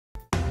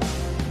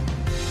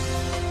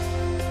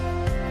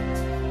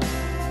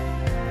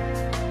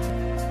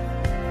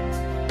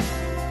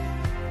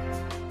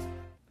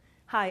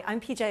Hi,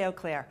 I'm PJ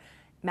O'Clair,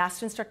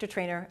 Master Instructor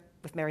Trainer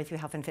with Mary Through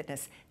Health and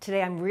Fitness.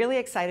 Today I'm really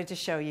excited to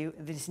show you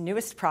this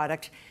newest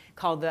product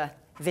called the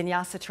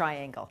Vinyasa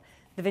Triangle.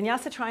 The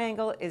Vinyasa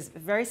Triangle is a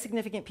very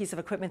significant piece of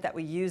equipment that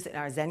we use in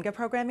our Zenga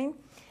programming,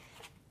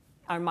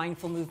 our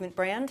mindful movement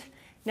brand.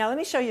 Now let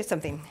me show you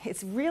something.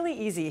 It's really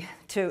easy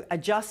to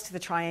adjust the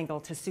triangle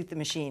to suit the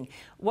machine.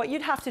 What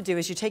you'd have to do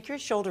is you take your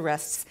shoulder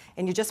rests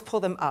and you just pull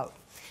them out.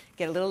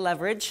 Get a little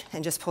leverage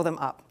and just pull them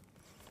up.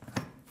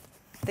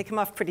 They come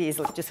off pretty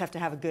easily. You just have to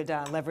have a good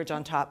leverage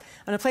on top.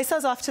 I'm going to place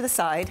those off to the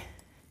side.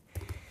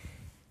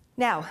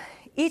 Now,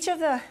 each of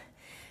the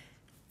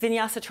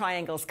Vinyasa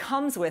triangles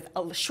comes with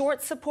a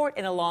short support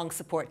and a long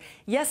support.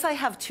 Yes, I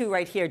have two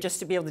right here just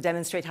to be able to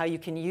demonstrate how you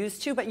can use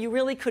two, but you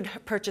really could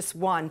purchase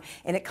one,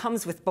 and it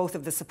comes with both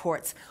of the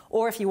supports.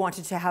 Or if you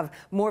wanted to have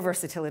more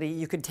versatility,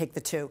 you could take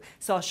the two.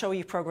 So I'll show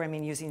you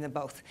programming using them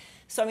both.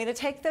 So I'm going to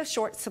take those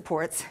short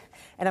supports,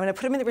 and I'm going to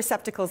put them in the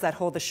receptacles that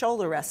hold the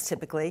shoulder rest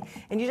typically,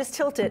 and you just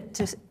tilt it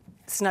to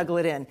snuggle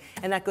it in,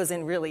 and that goes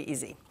in really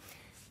easy.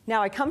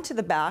 Now I come to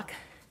the back,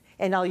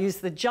 and I'll use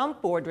the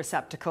jump board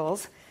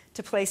receptacles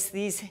to place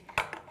the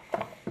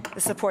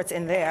supports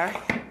in there.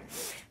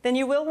 Then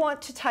you will want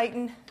to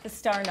tighten the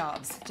star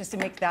knobs just to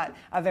make that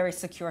a very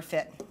secure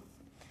fit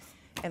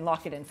and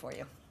lock it in for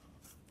you.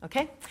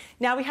 Okay?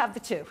 Now we have the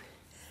two.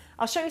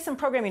 I'll show you some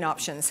programming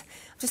options.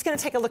 I'm just going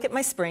to take a look at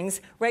my springs.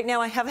 Right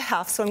now I have a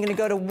half, so I'm going to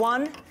go to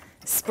one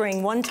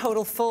spring, one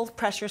total full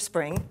pressure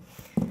spring,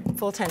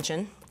 full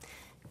tension.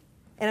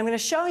 And I'm going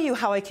to show you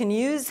how I can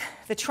use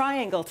the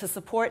triangle to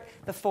support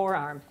the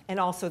forearm and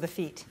also the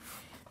feet.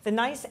 The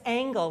nice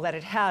angle that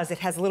it has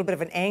a little bit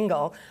of an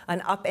angle,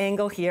 an up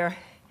angle here.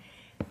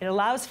 It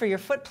allows for your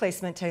foot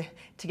placement to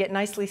get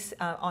nicely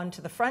onto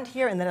the front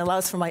here, and then it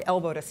allows for my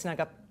elbow to snug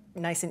up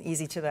nice and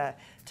easy to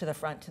the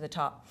front, to the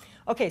top.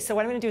 Okay, so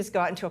what I'm going to do is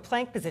go out into a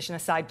plank position, a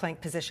side plank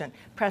position.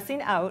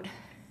 Pressing out,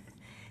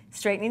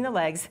 straightening the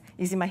legs,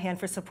 using my hand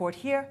for support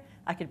here.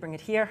 I could bring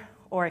it here,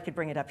 or I could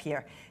bring it up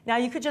here. Now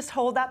you could just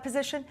hold that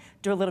position,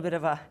 do a little bit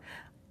of a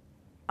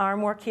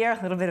arm work here,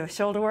 a little bit of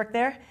shoulder work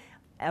there,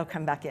 and I'll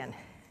come back in.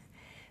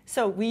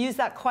 So we use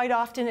that quite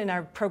often in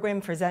our program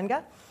for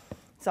Zenga.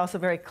 It's also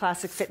a very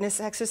classic fitness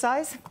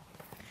exercise.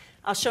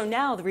 I'll show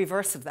now the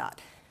reverse of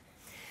that.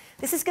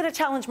 This is going to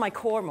challenge my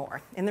core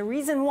more. And the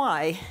reason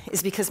why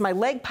is because my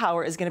leg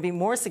power is going to be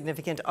more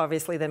significant,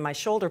 obviously, than my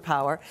shoulder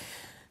power.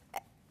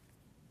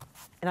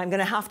 And I'm going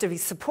to have to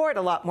support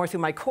a lot more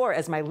through my core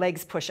as my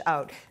legs push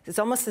out. It's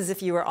almost as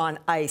if you were on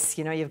ice.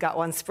 You know, you've got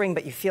one spring,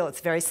 but you feel it's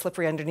very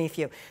slippery underneath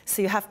you.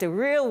 So you have to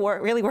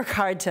really work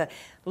hard to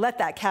let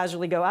that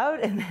casually go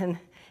out and then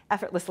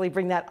effortlessly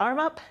bring that arm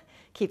up.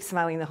 Keep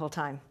smiling the whole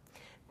time.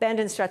 Bend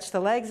and stretch the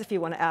legs if you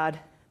want to add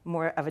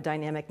more of a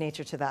dynamic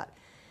nature to that.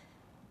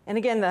 And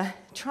again, the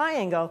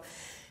triangle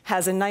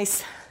has a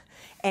nice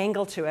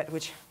angle to it,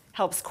 which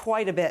helps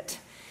quite a bit.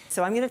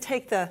 So I'm going to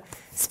take the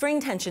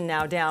spring tension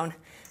now down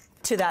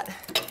to that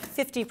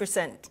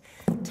 50%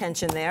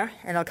 tension there,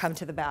 and I'll come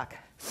to the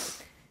back.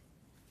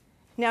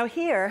 Now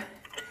here,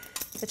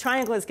 the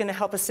triangle is going to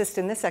help assist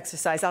in this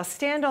exercise. I'll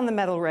stand on the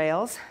metal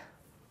rails,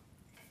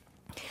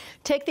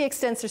 take the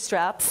extensor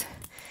straps,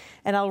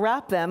 and I'll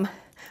wrap them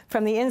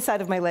from the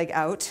inside of my leg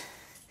out.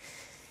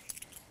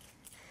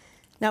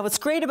 Now what's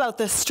great about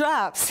the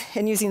straps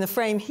and using the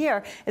frame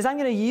here is I'm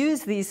going to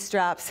use these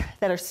straps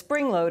that are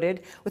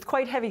spring-loaded with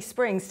quite heavy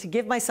springs to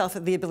give myself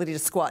the ability to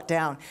squat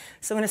down.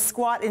 So I'm going to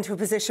squat into a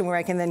position where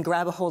I can then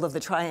grab a hold of the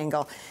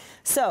triangle.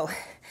 So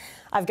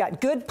I've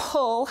got good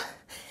pull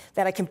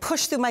that I can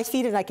push through my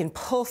feet and I can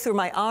pull through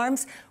my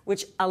arms,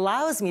 which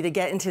allows me to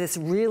get into this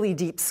really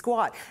deep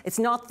squat. It's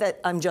not that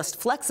I'm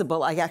just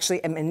flexible, I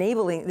actually am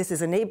this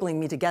is enabling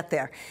me to get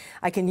there.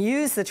 I can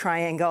use the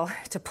triangle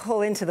to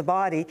pull into the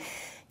body,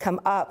 come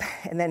up,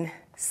 and then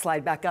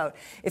slide back out.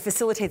 It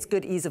facilitates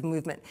good ease of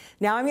movement.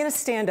 Now I'm going to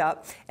stand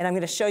up and I'm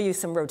going to show you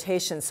some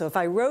rotations. So if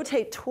I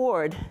rotate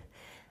toward,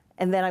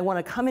 and then I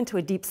want to come into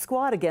a deep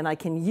squat again, I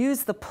can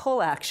use the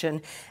pull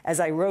action as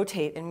I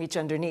rotate and reach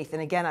underneath.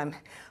 And again, I'm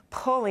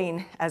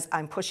pulling as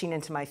I'm pushing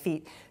into my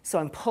feet. So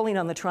I'm pulling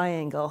on the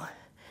triangle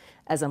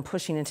as I'm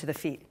pushing into the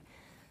feet.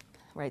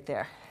 Right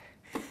there.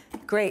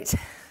 Great.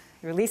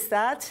 Release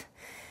that.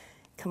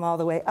 Come all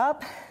the way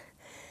up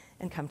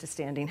and come to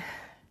standing.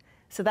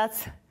 So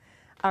that's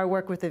our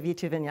work with the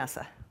V2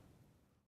 Vinyasa.